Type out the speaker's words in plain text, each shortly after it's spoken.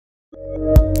Hi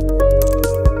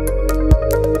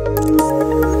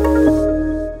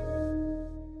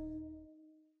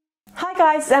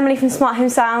guys, it's Emily from Smart Home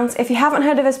Sounds. If you haven't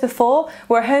heard of us before,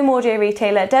 we're a home audio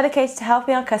retailer dedicated to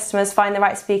helping our customers find the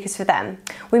right speakers for them.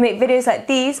 We make videos like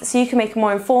these so you can make a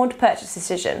more informed purchase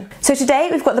decision. So today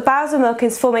we've got the Bowers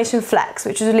Wilkins Formation Flex,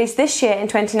 which was released this year in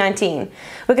 2019.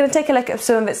 We're going to take a look at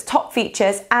some of its top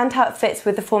features and how it fits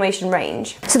with the Formation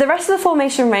range. So the rest of the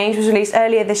Formation range was released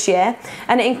earlier this year,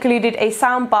 and it included a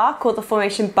sound bar called the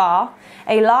Formation Bar,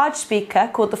 a large speaker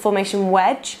called the Formation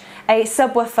Wedge, a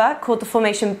subwoofer called the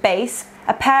Formation Bass,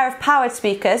 a pair of powered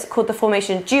speakers called the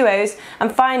Formation Duos,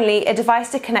 and finally a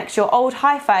device to connect your old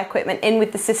hi-fi equipment in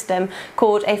with the system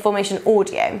called a Formation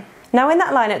Audio. Now in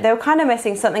that lineup they were kind of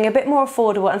missing something a bit more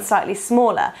affordable and slightly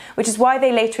smaller, which is why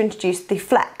they later introduced the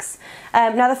Flex.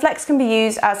 Now the Flex can be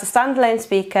used as a standalone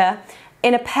speaker,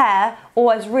 in a pair,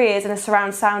 or as rears in a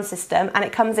surround sound system, and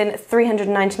it comes in at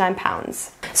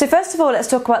 £399. So first of all, let's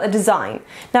talk about the design.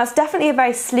 Now it's definitely a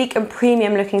very sleek and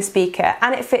premium looking speaker,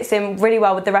 and it fits in really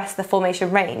well with the rest of the Formation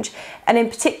range, and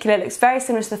in particular it looks very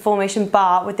similar to the Formation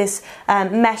Bar with this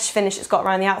mesh finish it's got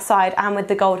around the outside and with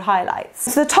the gold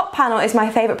highlights. So the top panel is my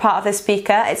favourite part of this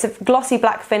speaker. It's a glossy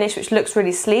black finish which looks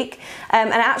really sleek, and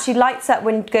it actually lights up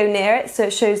when you go near it, so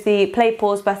it shows the play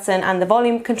pause button and the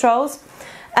volume controls.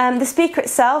 The speaker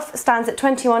itself stands at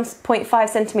 21.5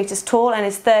 centimetres tall and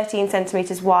is 13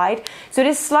 centimetres wide, so it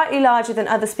is slightly larger than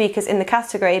other speakers in the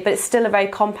category, but it's still a very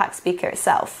compact speaker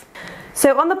itself.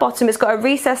 So on the bottom it's got a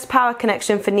recessed power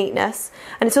connection for neatness,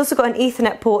 and it's also got an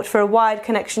Ethernet port for a wired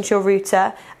connection to your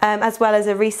router, as well as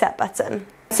a reset button.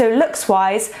 So looks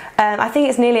wise, I think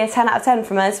it's nearly a 10 out of 10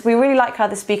 from us. We really like how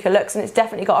the speaker looks, and it's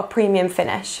definitely got a premium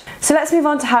finish. So let's move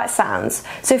on to how it sounds.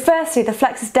 So firstly, the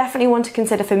Flex is definitely one to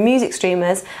consider for music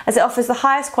streamers, as it offers the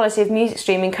highest quality of music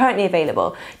streaming currently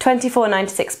available,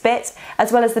 2496-bit,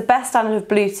 as well as the best standard of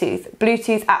Bluetooth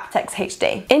aptX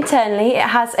HD. Internally, it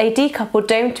has a decoupled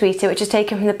dome tweeter which is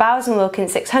taken from the Bowers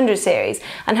Wilkins 600 series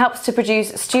and helps to produce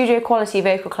studio quality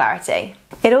vocal clarity.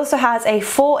 It also has a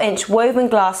 4-inch woven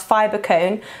glass fibre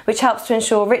cone which helps to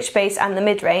ensure rich bass and the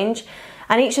mid-range,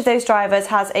 and each of those drivers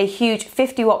has a huge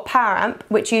 50-watt power amp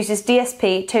which uses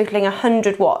DSP totaling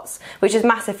 100 watts, which is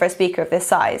massive for a speaker of this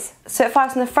size. So it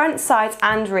fires from the front, sides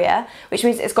and rear, which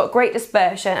means it's got great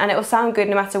dispersion and it will sound good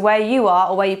no matter where you are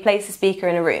or where you place the speaker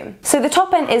in a room. So the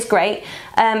top end is great,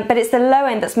 but it's the low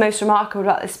end that's most remarkable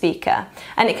about this speaker,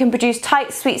 and it can produce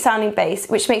tight, sweet sounding bass,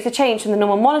 which makes a change from the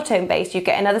normal monotone bass you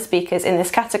get in other speakers in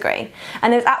this category.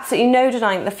 And there's absolutely no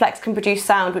denying that the Flex can produce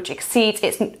sound which exceeds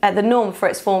the norm for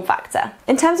its form factor.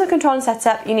 In terms of control and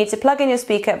setup, you need to plug in your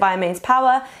speaker via mains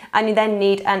power, and you then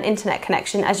need an internet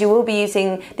connection, as you will be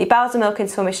using the Bowers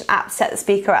Wilkins Formation app to set the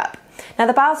speaker up. Now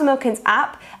the Bowers Wilkins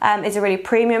app is a really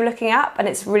premium looking app, and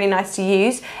it's really nice to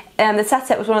use. The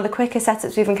setup was one of the quickest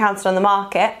setups we've encountered on the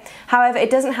market. However,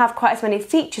 it doesn't have quite as many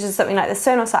features as something like the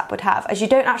Sonos app would have, as you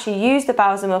don't actually use the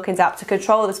Bowers Wilkins app to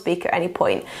control the speaker at any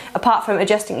point, apart from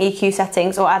adjusting EQ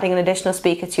settings or adding an additional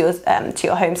speaker to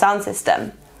your home sound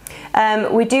system.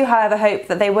 We do, however, hope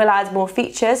that they will add more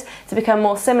features to become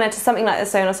more similar to something like the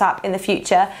Sonos app in the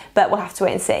future, but we'll have to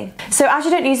wait and see. So as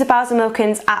you don't use the Bowers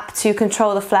Wilkins app to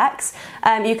control the Flex,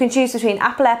 you can choose between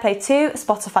Apple AirPlay 2,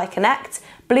 Spotify Connect,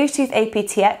 Bluetooth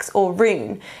aptX or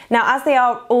Roon. Now as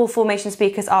all Formation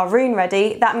speakers are Roon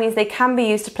ready, that means they can be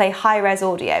used to play high-res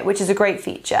audio, which is a great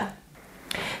feature.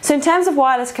 So in terms of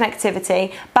wireless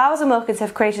connectivity, Bowers Wilkins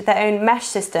have created their own mesh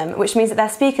system, which means that their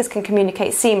speakers can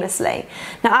communicate seamlessly.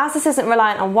 Now as this isn't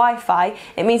reliant on Wi-Fi,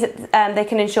 it means that they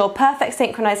can ensure perfect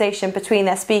synchronization between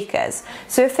their speakers.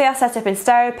 So if they are set up in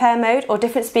stereo pair mode or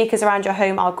different speakers around your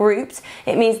home are grouped,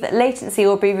 it means that latency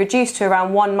will be reduced to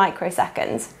around 1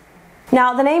 microsecond.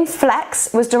 Now the name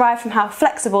Flex was derived from how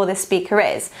flexible this speaker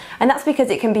is, and that's because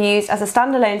it can be used as a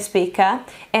standalone speaker,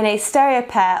 in a stereo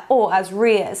pair or as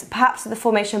rears, perhaps with the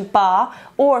Formation Bar,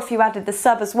 or if you added the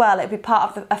sub as well, it would be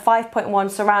part of a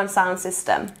 5.1 surround sound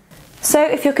system. So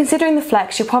if you're considering the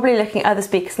Flex, you're probably looking at other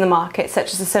speakers in the market,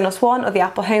 such as the Sonos One or the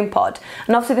Apple HomePod,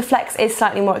 and obviously the Flex is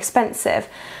slightly more expensive.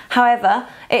 However,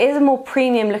 it is a more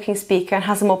premium looking speaker and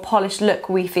has a more polished look,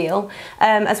 we feel,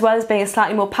 as well as being a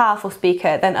slightly more powerful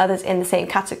speaker than others in the same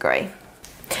category.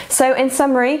 So in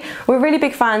summary, we're really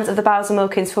big fans of the Bowers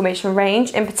Wilkins Formation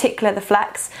range, in particular the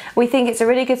Flex. We think it's a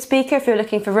really good speaker if you're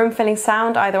looking for room-filling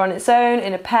sound, either on its own,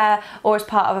 in a pair, or as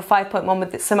part of a 5.1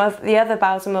 with some of the other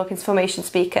Bowers Wilkins Formation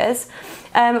speakers.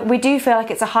 We do feel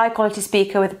like it's a high quality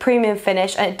speaker with a premium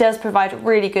finish, and it does provide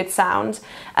really good sound.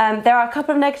 There are a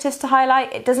couple of negatives to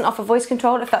highlight. It doesn't offer voice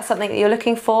control if that's something that you're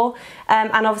looking for,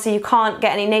 and obviously you can't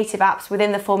get any native apps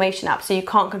within the Formation app, so you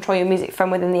can't control your music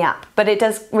from within the app, but it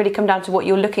does really come down to what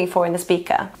you're looking for in the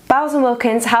speaker. Bowers &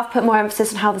 Wilkins have put more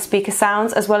emphasis on how the speaker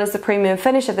sounds as well as the premium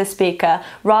finish of the speaker,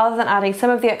 rather than adding some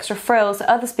of the extra frills that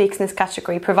other speakers in this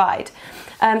category provide.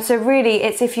 So really,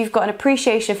 it's if you've got an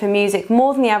appreciation for music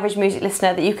more than the average music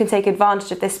listener that you can take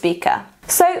advantage of this speaker.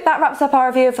 So that wraps up our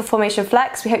review of the Formation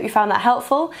Flex. We hope you found that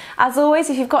helpful. As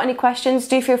always, if you've got any questions,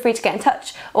 do feel free to get in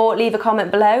touch or leave a comment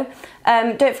below.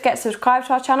 Don't forget to subscribe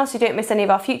to our channel so you don't miss any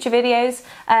of our future videos.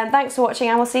 Thanks for watching,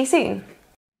 and we'll see you soon.